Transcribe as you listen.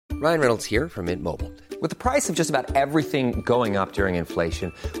Ryan Reynolds here from Mint Mobile. With the price of just about everything going up during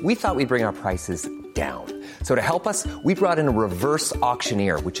inflation, we thought we'd bring our prices down. So to help us, we brought in a reverse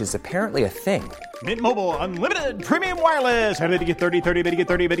auctioneer, which is apparently a thing. Mint Mobile Unlimited Premium Wireless. How to get 30, 30, bit to get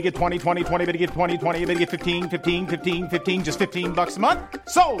 30, bit to get 20, 20, 20, bit to get 20, 20, bit to get 15, 15, 15, 15, just $15 a month?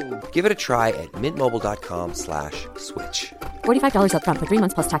 Sold! Give it a try at mintmobile.com/switch. $45 up front for 3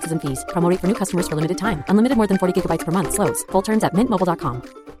 months plus taxes and fees. Promo rate for new customers for limited time. Unlimited more than 40 gigabytes per month. Slows full terms at mintmobile.com.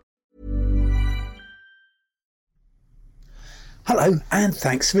 Hello and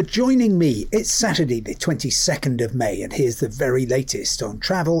thanks for joining me. It's Saturday the 22nd of May and here's the very latest on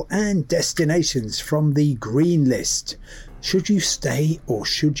travel and destinations from the Green List. Should you stay or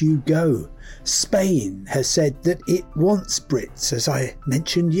should you go? Spain has said that it wants Brits, as I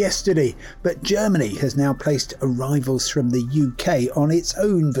mentioned yesterday, but Germany has now placed arrivals from the UK on its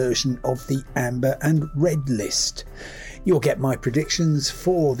own version of the Amber and Red List. You'll get my predictions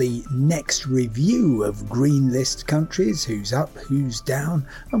for the next review of Green List countries, who's up, who's down,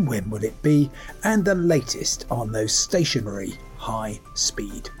 and when will it be, and the latest on those stationary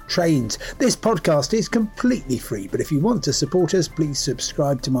high-speed trains. This podcast is completely free, but if you want to support us, please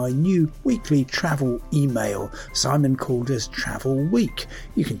subscribe to my new weekly travel email, Simon Calder's Travel Week.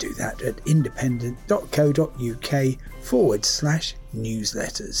 You can do that at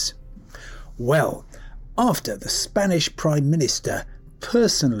independent.co.uk/newsletters. Well, after the Spanish Prime Minister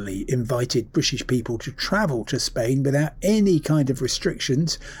personally invited British people to travel to Spain without any kind of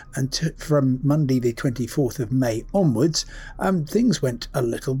restrictions, and from Monday the 24th of May onwards, things went a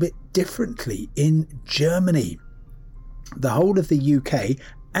little bit differently in Germany. The whole of the UK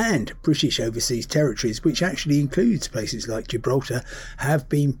and British overseas territories, which actually includes places like Gibraltar, have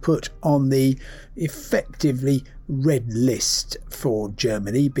been put on the effectively red list for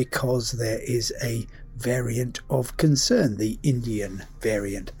Germany because there is a variant of concern, the Indian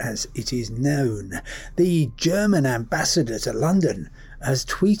variant as it is known. The German ambassador to London has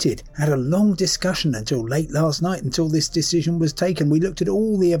tweeted, had a long discussion until late last night, until this decision was taken. We looked at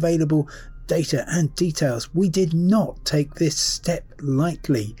all the available data and details. We did not take this step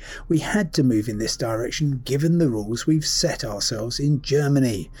lightly. We had to move in this direction given the rules we've set ourselves in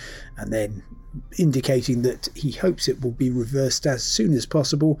Germany. And then indicating that he hopes it will be reversed as soon as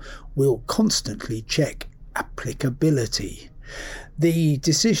possible, will constantly check applicability. The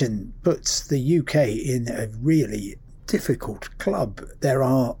decision puts the UK in a really difficult club. There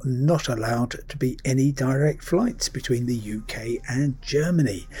are not allowed to be any direct flights between the UK and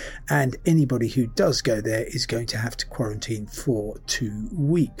Germany, and anybody who does go there is going to have to quarantine for 2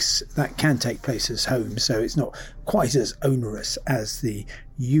 weeks. That can take place as home, so it's not quite as onerous as the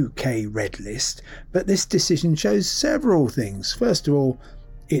UK Red List, but this decision shows several things. First of all,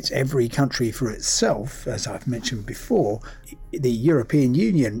 it's every country for itself, as I've mentioned before. The European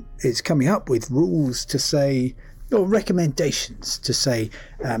Union is coming up with rules to say, or recommendations to say,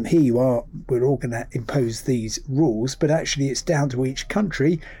 here you are, we're all going to impose these rules, but actually it's down to each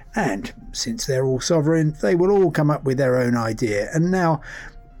country, and since they're all sovereign, they will all come up with their own idea. And now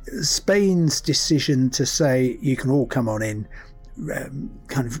Spain's decision to say you can all come on in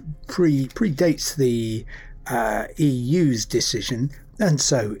kind of predates the EU's decision, and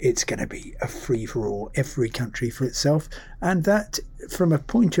so it's going to be a free-for-all, every country for itself, and that, from a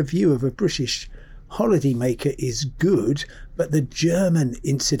point of view of a British holidaymaker, is good, but the German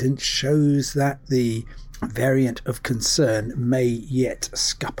incident shows that the variant of concern may yet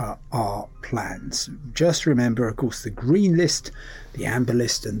scupper our plans. Just remember, of course, the Green List, the Amber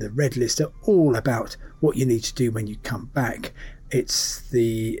List and the Red List are all about what you need to do when you come back. It's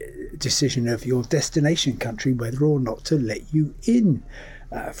the decision of your destination country whether or not to let you in.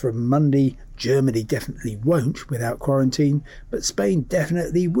 From Monday, Germany definitely won't without quarantine, but Spain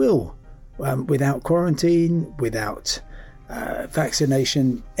definitely will. Without quarantine, without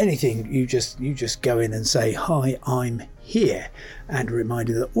vaccination, anything, you just go in and say, hi, I'm here. And a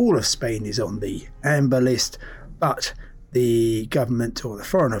reminder that all of Spain is on the Amber List, but the government or the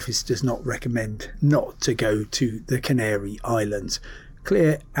Foreign Office does not recommend not to go to the Canary Islands.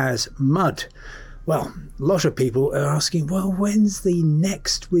 Clear as mud. Well, a lot of people are asking, well, when's the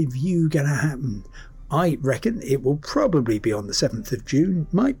next review going to happen? I reckon it will probably be on the 7th of June,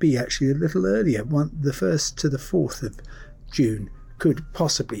 might be actually a little earlier, the 1st to the 4th of June could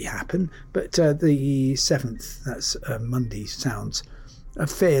possibly happen, but the 7th, that's Monday, sounds a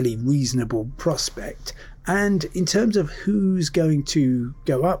fairly reasonable prospect. And in terms of who's going to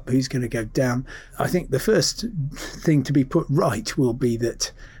go up, who's going to go down, I think the first thing to be put right will be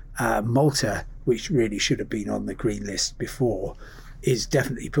that Malta, which really should have been on the green list before, is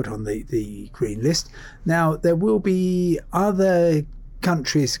definitely put on the green list. Now, there will be other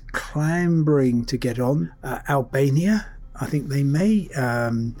countries clambering to get on. Albania, I think they may.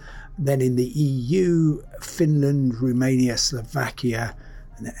 Then in the EU, Finland, Romania, Slovakia,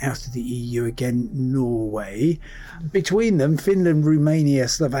 and then out of the EU again, Norway. Between them, Finland, Romania,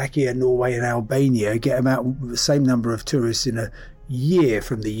 Slovakia, Norway and Albania get about the same number of tourists in a year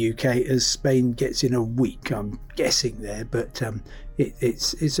from the UK as Spain gets in a week, I'm guessing there, but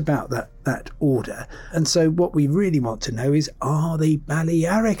it's about that order. And so what we really want to know is, are the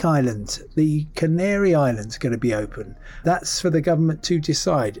Balearic Islands, the Canary Islands, going to be open? That's for the government to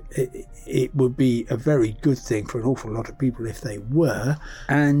decide. It would be a very good thing for an awful lot of people if they were.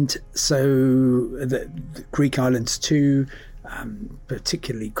 And so the Greek islands too,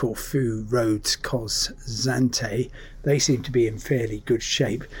 particularly Corfu, Rhodes, Kos, Zante, they seem to be in fairly good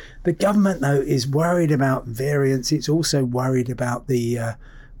shape. The government, though, is worried about variants. It's also worried about the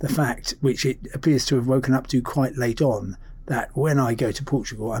fact, which it appears to have woken up to quite late on, that when I go to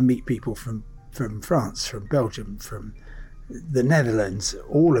Portugal, I meet people from France, from Belgium, from the Netherlands,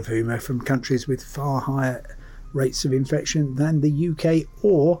 all of whom are from countries with far higher rates of infection than the UK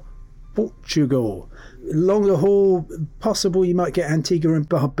or Portugal. Longer haul, possible you might get Antigua and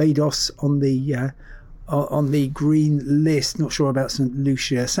Barbados on the green list. Not sure about St.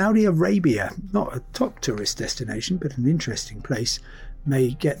 Lucia. Saudi Arabia, not a top tourist destination, but an interesting place, may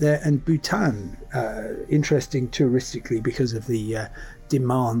get there. And Bhutan, interesting touristically because of the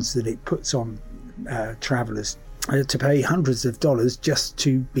demands that it puts on travellers to pay hundreds of dollars just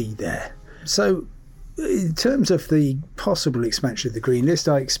to be there. So in terms of the possible expansion of the green list,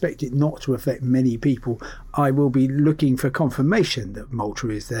 I expect it not to affect many people. I will be looking for confirmation that Malta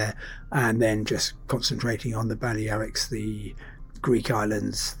is there, and then just concentrating on the Balearics, the Greek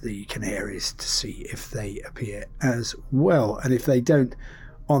islands, the Canaries, to see if they appear as well. And if they don't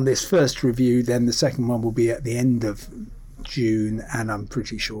on this first review, then the second one will be at the end of June, and I'm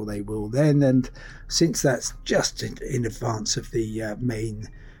pretty sure they will then. And since that's just in advance of the main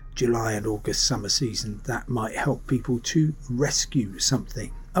July and August summer season, that might help people to rescue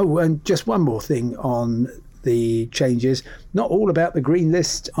something. Oh, and just one more thing on the changes. Not all about the green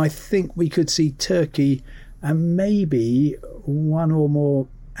list. I think we could see Turkey and maybe one or more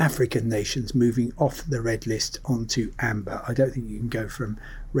African nations moving off the red list onto amber. I don't think you can go from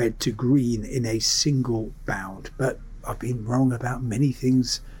red to green in a single bound, but I've been wrong about many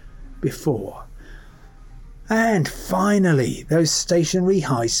things before. And finally, those stationary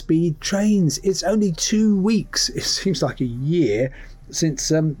high-speed trains. It's only 2 weeks, it seems like a year, since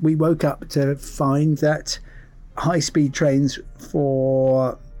we woke up to find that high-speed trains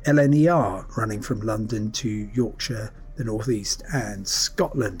for LNER running from London to Yorkshire, the North East and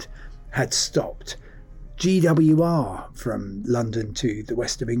Scotland had stopped. GWR from London to the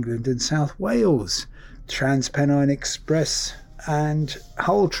west of England and South Wales. TransPennine Express and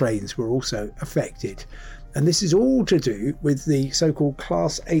Hull trains were also affected. And this is all to do with the so-called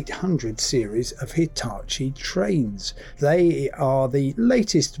Class 800 series of Hitachi trains. They are the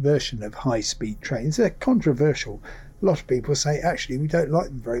latest version of high-speed trains. They're controversial. A lot of people say, actually, we don't like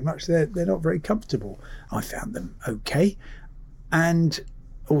them very much. They're not very comfortable. I found them okay. And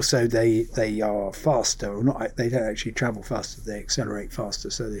also they are faster, or not. They don't actually travel faster. They accelerate faster,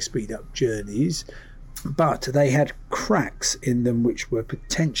 so they speed up journeys. But they had cracks in them which were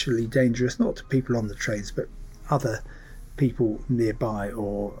potentially dangerous, not to people on the trains, but other people nearby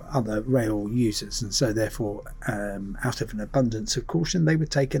or other rail users. And so therefore, out of an abundance of caution, they were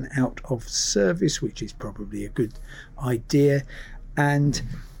taken out of service, which is probably a good idea. And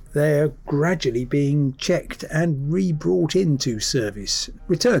they're gradually being checked and re-brought into service.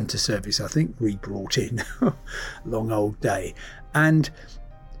 Returned to service, I think, re-brought in. Long old day. And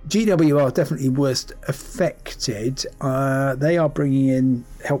GWR definitely worst affected. They are bringing in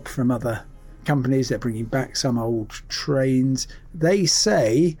help from other companies. They're bringing back some old trains. They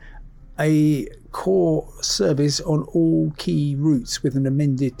say a core service on all key routes with an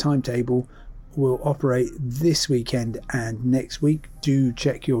amended timetable will operate this weekend and next week. Do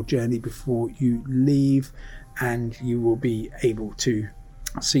check your journey before you leave, and you will be able to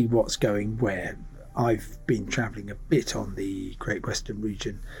see what's going where. I've been travelling a bit on the Great Western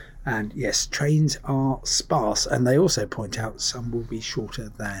region, and yes, trains are sparse, and they also point out some will be shorter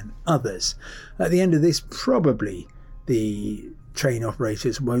than others. At the end of this, probably the train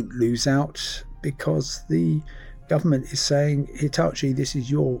operators won't lose out, because the government is saying, Hitachi, this is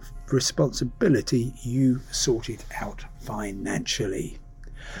your responsibility, you sort it out financially.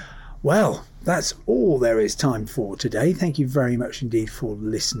 Well, that's all there is time for today. Thank you very much indeed for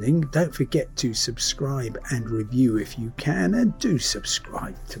listening. Don't forget to subscribe and review if you can, and do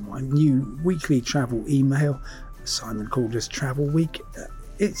subscribe to my new weekly travel email Simon Calder's Travel Week.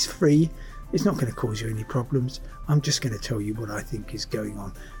 It's free. It's not going to cause you any problems. I'm just going to tell you what I think is going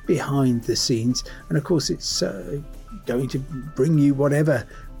on behind the scenes. And of course, it's going to bring you whatever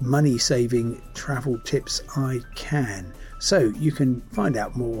money-saving travel tips I can. So you can find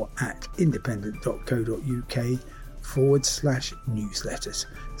out more at independent.co.uk/newsletters.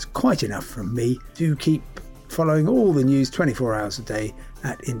 It's quite enough from me. Do keep following all the news 24 hours a day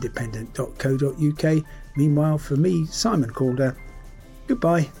at independent.co.uk. Meanwhile, for me, Simon Calder,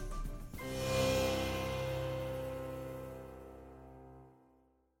 goodbye.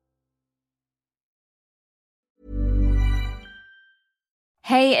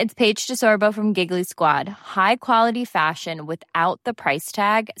 Hey, it's Paige DeSorbo from Giggly Squad. High quality fashion without the price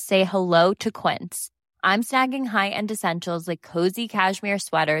tag. Say hello to Quince. I'm snagging high-end essentials like cozy cashmere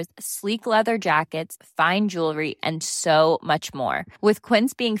sweaters, sleek leather jackets, fine jewelry, and so much more. With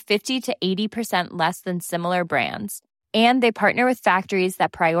Quince being 50 to 80% less than similar brands. And they partner with factories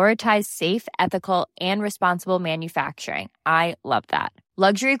that prioritize safe, ethical, and responsible manufacturing. I love that.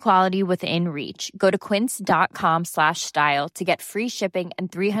 Luxury quality within reach. Go to quince.com/style to get free shipping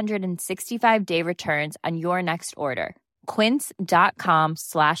and 365-day returns on your next order.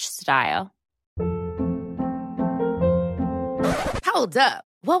 Quince.com/style. Hold up.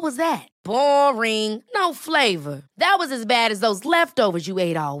 What was that? Boring. No flavor. That was as bad as those leftovers you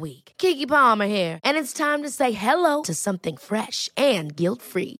ate all week. Keke Palmer here. And it's time to say hello to something fresh and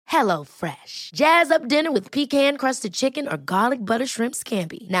guilt-free. Hello Fresh. Jazz up dinner with pecan-crusted chicken or garlic butter shrimp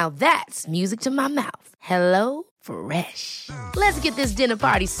scampi. Now that's music to my mouth. Hello Fresh. Let's get this dinner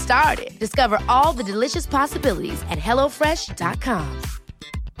party started. Discover all the delicious possibilities at HelloFresh.com.